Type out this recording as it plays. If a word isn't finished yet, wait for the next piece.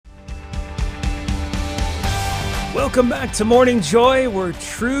Welcome back to Morning Joy, where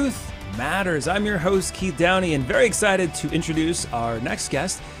truth matters. I'm your host, Keith Downey, and very excited to introduce our next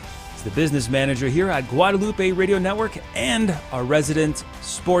guest. He's the business manager here at Guadalupe Radio Network and our resident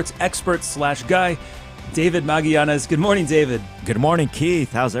sports expert / guy, David Magallanez. Good morning, David. Good morning,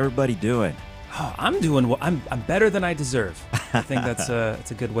 Keith. How's everybody doing? Oh, I'm doing well. I'm better than I deserve. I think that's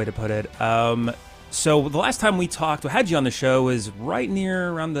a good way to put it. So the last time we talked, I had you on the show, was right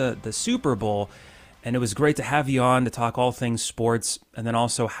near around the Super Bowl. And it was great to have you on to talk all things sports and then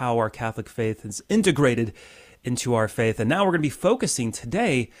also how our Catholic faith is integrated into our faith. And now we're going to be focusing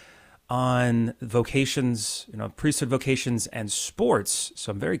today on vocations, priesthood vocations and sports.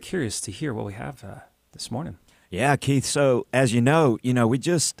 So I'm very curious to hear what we have this morning. Yeah, Keith. So as you know, we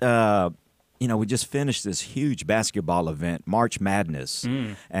just finished this huge basketball event, March Madness,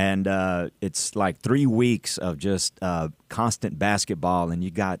 and it's like 3 weeks of just constant basketball, and you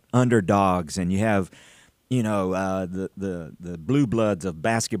got underdogs, and you have, the blue bloods of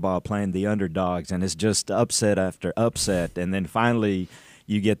basketball playing the underdogs, and it's just upset after upset, and then finally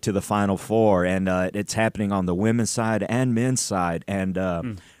you get to the Final Four, and it's happening on the women's side and men's side,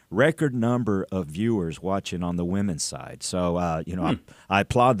 and record number of viewers watching on the women's side. So, I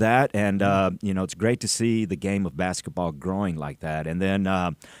applaud that, and, it's great to see the game of basketball growing like that. And then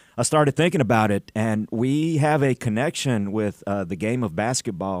I started thinking about it, and we have a connection with the game of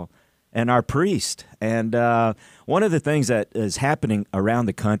basketball and our priest. And one of the things that is happening around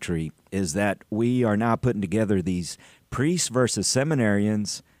the country is that we are now putting together these priests versus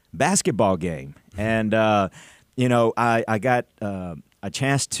seminarians basketball game. And, I got a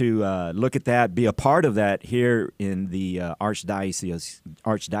chance to look at that, be a part of that here in the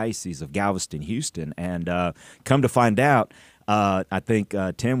Archdiocese of Galveston, Houston, and come to find out, I think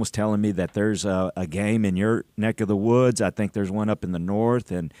Tim was telling me that there's a game in your neck of the woods. I think there's one up in the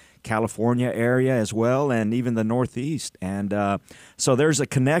north and California area as well, and even the Northeast. And so there's a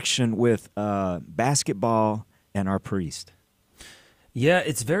connection with basketball and our priest. Yeah,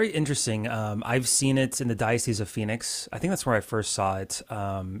 it's very interesting. I've seen it in the Diocese of Phoenix. I think that's where I first saw it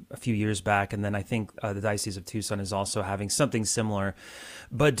a few years back. And then I think the Diocese of Tucson is also having something similar.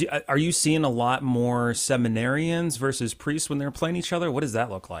 But are you seeing a lot more seminarians versus priests when they're playing each other? What does that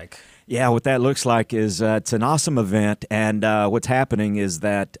look like? Yeah, what that looks like is it's an awesome event. And what's happening is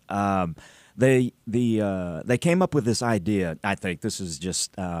that they came up with this idea. I think this is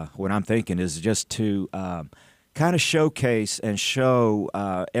just what I'm thinking is just to kind of showcase and show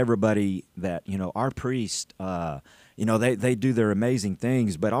everybody that, our priests, they do their amazing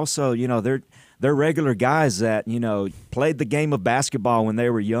things, but also, they're regular guys that, played the game of basketball when they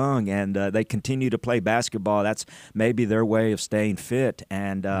were young, and they continue to play basketball. That's maybe their way of staying fit.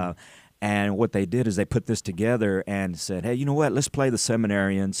 And what they did is they put this together and said, hey, you know what, let's play the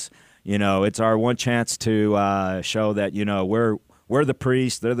seminarians. It's our one chance to show that, we're the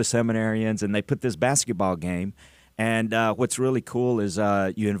priests, they're the seminarians, and they put this basketball game. And what's really cool is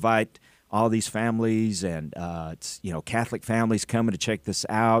you invite all these families, and it's Catholic families coming to check this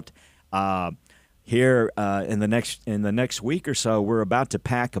out. Here in the next week or so, we're about to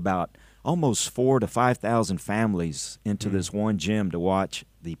pack about almost 4,000 to 5,000 families into this one gym to watch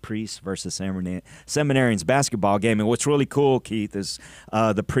the priests versus seminarians basketball game. And what's really cool, Keith, is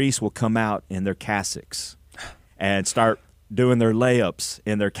the priests will come out in their cassocks and start doing their layups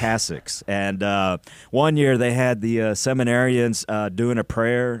in their cassocks. And one year they had the seminarians doing a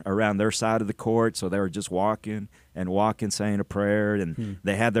prayer around their side of the court, so they were just walking, saying a prayer, and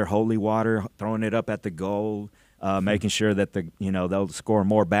they had their holy water, throwing it up at the goal, making sure that they'll score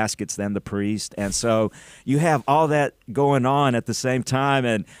more baskets than the priest. And so you have all that going on at the same time,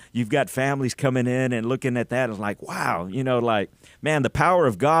 and you've got families coming in and looking at that and like, wow, man, the power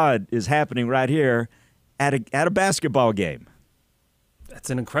of God is happening right here at a basketball game.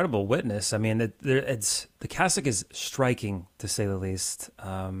 That's an incredible witness. I mean, it's the Cassock is striking, to say the least.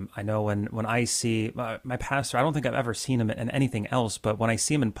 I know when I see my pastor, I don't think I've ever seen him in anything else, but when I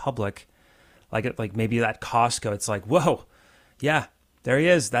see him in public, like maybe at Costco, it's like, whoa, yeah, there he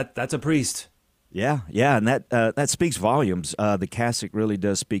is. That's a priest. Yeah, and that speaks volumes. The Cassock really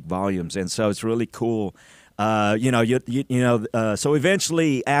does speak volumes, and so it's really cool. So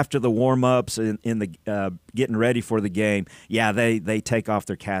eventually after the warm-ups in the getting ready for the game, they take off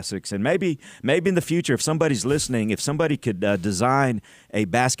their cassocks. And maybe in the future, if somebody's listening, if somebody could design a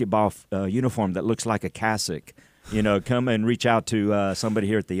basketball uniform that looks like a cassock, come and reach out to somebody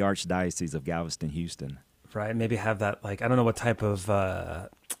here at the Archdiocese of Galveston, Houston. Right, maybe have that, I don't know what type of,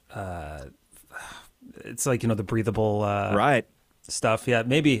 it's like, the breathable right. stuff. Yeah,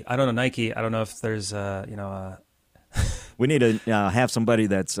 maybe. I don't know, Nike. I don't know if there's, We need to have somebody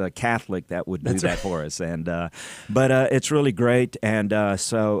that's Catholic that would do that for us. And but it's really great, and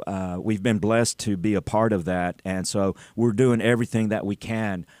so we've been blessed to be a part of that. And so we're doing everything that we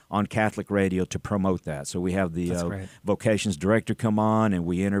can on Catholic radio to promote that. So we have the Vocations director come on, and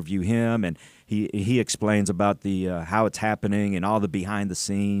we interview him, and he explains about the how it's happening and all the behind the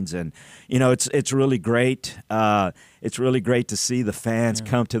scenes, and it's really great. It's really great to see the fans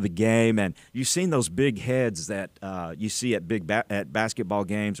come to the game, and you've seen those big heads that you see at at basketball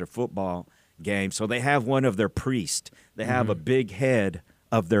games or football games. So they have one of their priests. They have a big head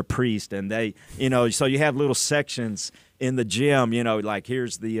of their priest, and they, so you have little sections in the gym. Like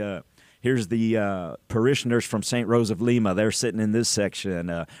here's the parishioners from St. Rose of Lima. They're sitting in this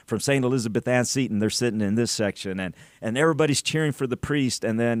section. From St. Elizabeth Ann Seton, they're sitting in this section, and everybody's cheering for the priest,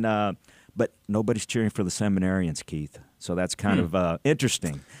 and then. But nobody's cheering for the seminarians, Keith. So that's kind of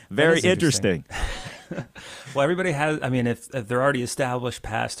interesting. Very interesting. Well, everybody has. I mean, if they're already established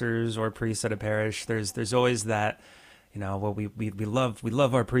pastors or priests at a parish, there's always that. Well, we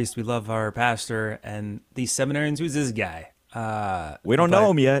love our priest, we love our pastor, and these seminarians. Who's this guy? We don't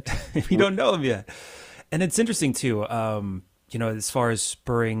know him yet. We don't know him yet, and it's interesting too. As far as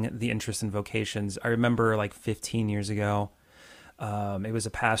spurring the interest in vocations, I remember like 15 years ago. It was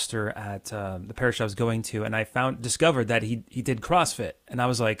a pastor at the parish I was going to, and I discovered that he did CrossFit, and I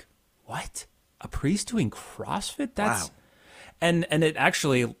was like, "What? A priest doing CrossFit? That's..." Wow. And it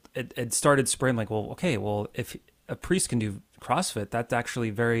actually it started spreading. Like, well, if a priest can do CrossFit, that's actually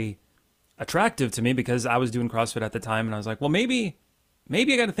very attractive to me, because I was doing CrossFit at the time, and I was like, well, maybe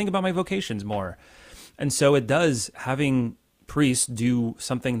I got to think about my vocations more. And so it does, having priests do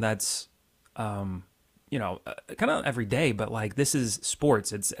something that's kind of every day, but like this is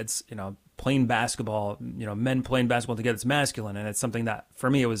sports. It's playing basketball, men playing basketball together. It's masculine, and it's something that for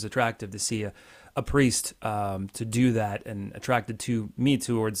me it was attractive to see a priest to do that, and attracted to me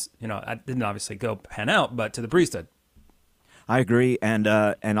towards I didn't obviously go pan out, but to the priesthood. I agree, and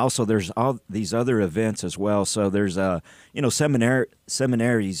also there's all these other events as well. So there's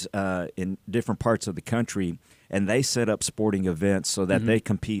seminaries in different parts of the country, and they set up sporting events so that they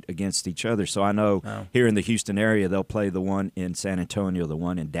compete against each other. So I know here in the Houston area, they'll play the one in San Antonio, the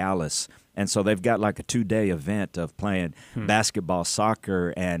one in Dallas. And so they've got like a 2-day event of playing basketball,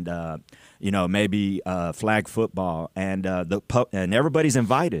 soccer, and maybe flag football, and everybody's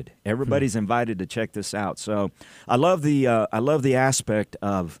invited. Everybody's invited to check this out. So I love the aspect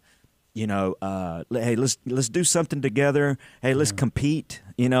of hey, let's do something together. Hey, let's compete.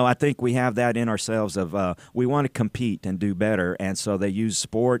 I think we have that in ourselves of we want to compete and do better, and so they use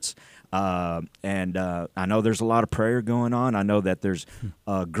sports. And I know there's a lot of prayer going on. I know that there's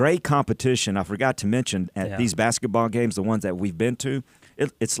great competition. I forgot to mention at these basketball games, the ones that we've been to,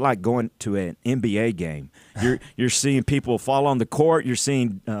 it's like going to an NBA game. You're seeing people fall on the court. You're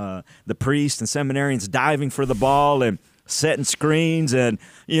seeing the priests and seminarians diving for the ball and setting screens, and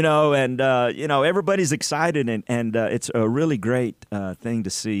everybody's excited, and it's a really great thing to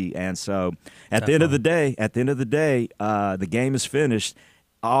see. And so at the end of the day, the game is finished.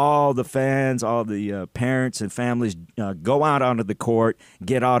 All the fans, all the parents and families go out onto the court,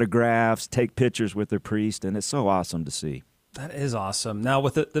 get autographs, take pictures with their priest, and it's so awesome to see. That is awesome. Now,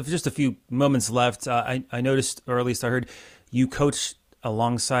 with just a few moments left, I noticed, or at least I heard, you coached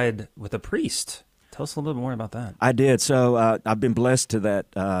alongside with a priest. Tell us a little bit more about that. I did. So I've been blessed to that.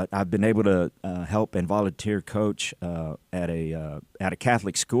 I've been able to help and volunteer coach at a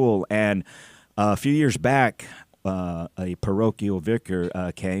Catholic school, and a few years back, a parochial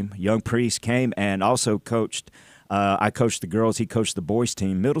vicar came, young priest came, and also coached. I coached the girls. He coached the boys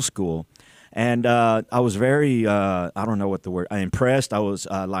team, middle school. And I was very, I don't know what the word, impressed. I was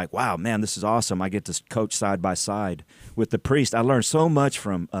like, wow, man, this is awesome. I get to coach side by side with the priest. I learned so much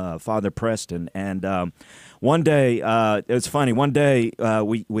from Father Preston. And one day, it was funny, one day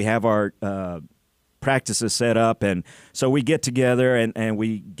we have our practices set up, and so we get together and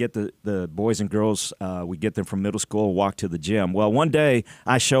we get the boys and girls, we get them from middle school, walk to the gym. Well, one day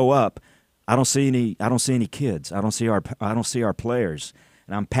I show up, I don't see any kids. I don't see our players.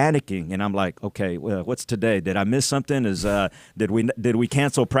 And I'm panicking, and I'm like, okay, well, what's today? Did I miss something? Did we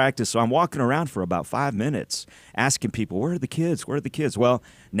cancel practice? So I'm walking around for about 5 minutes, asking people, where are the kids? Where are the kids? Well,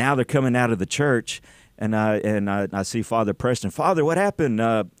 now they're coming out of the church, and I see Father Preston. Father, what happened?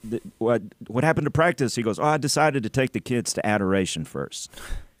 What happened to practice? He goes, I decided to take the kids to adoration first.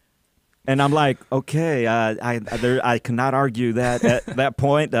 And I'm like, okay, I cannot argue that at that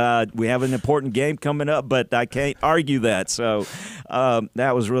point. We have an important game coming up, but I can't argue that. So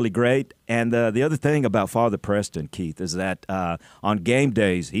that was really great. And the other thing about Father Preston, Keith, is that on game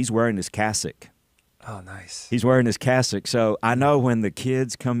days, he's wearing his cassock. Oh, nice. He's wearing his cassock. So I know when the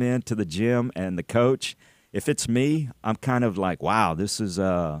kids come into the gym and the coach, if it's me, I'm kind of like, wow, this is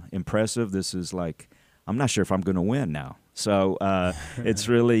impressive. This is like, I'm not sure if I'm going to win now. So it's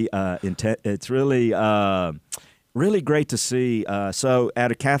really really great to see. So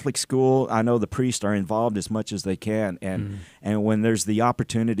at a Catholic school, I know the priests are involved as much as they can, and when there's the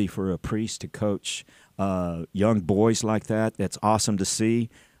opportunity for a priest to coach young boys like that, that's awesome to see.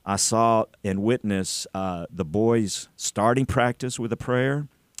 I saw and witnessed the boys starting practice with a prayer,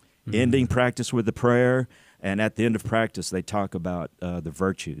 ending practice with a prayer, and at the end of practice, they talk about the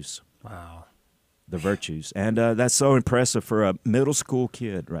virtues. Wow. The virtues. And that's so impressive for a middle school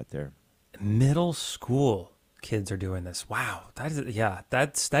kid right there. Middle school kids are doing this. Wow.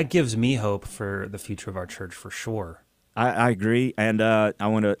 That gives me hope for the future of our church for sure. I agree, and I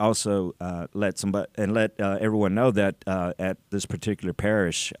want to also let everyone know that at this particular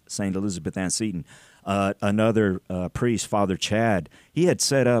parish, St. Elizabeth Ann Seton, another priest, Father Chad, he had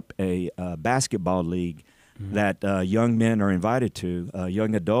set up a basketball league that young men are invited to,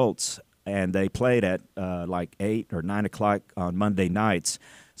 young adults, and they played at like 8 or 9 o'clock on Monday nights,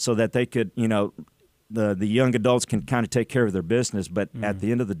 so that they could, the young adults can kind of take care of their business, but at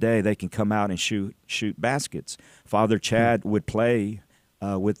the end of the day, they can come out and shoot baskets. Father Chad would play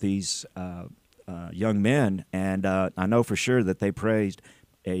with these young men, and I know for sure that they praised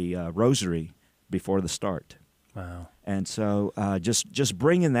a rosary before the start. Wow! And so just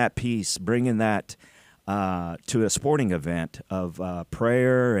bringing that peace, bringing that to a sporting event of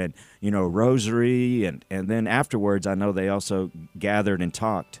prayer and rosary, and then afterwards, I know they also gathered and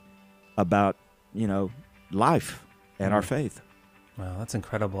talked about life and our faith. Wow, that's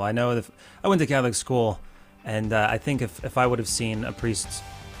incredible. I know I went to Catholic school, and I think if I would have seen a priest,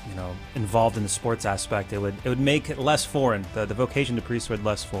 involved in the sports aspect, it would make it less foreign. The vocation to priesthood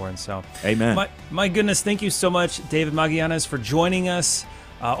less foreign. So, amen. My goodness, thank you so much, David Magallanez, for joining us.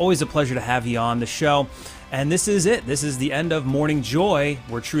 Always a pleasure to have you on the show. And this is it. This is the end of Morning Joy,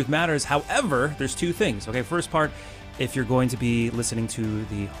 where truth matters. However, there's two things. Okay, first part. If you're going to be listening to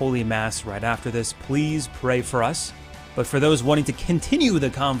the Holy Mass right after this, please pray for us. But for those wanting to continue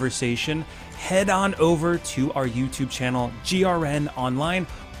the conversation, head on over to our YouTube channel, GRN Online,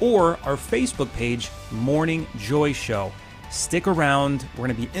 or our Facebook page, Morning Joy Show. Stick around. We're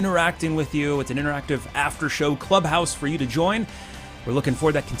going to be interacting with you. It's an interactive after-show clubhouse for you to join. We're looking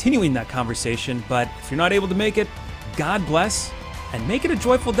forward to continuing that conversation. But if you're not able to make it, God bless, and make it a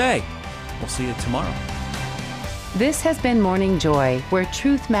joyful day. We'll see you tomorrow. This has been Morning Joy, where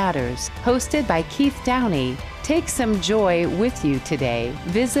truth matters, hosted by Keith Downey. Take some joy with you today.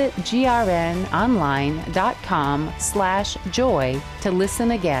 Visit grnonline.com/joy to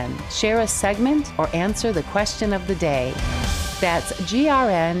listen again, share a segment, or answer the question of the day. That's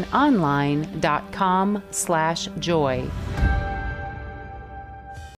grnonline.com/joy.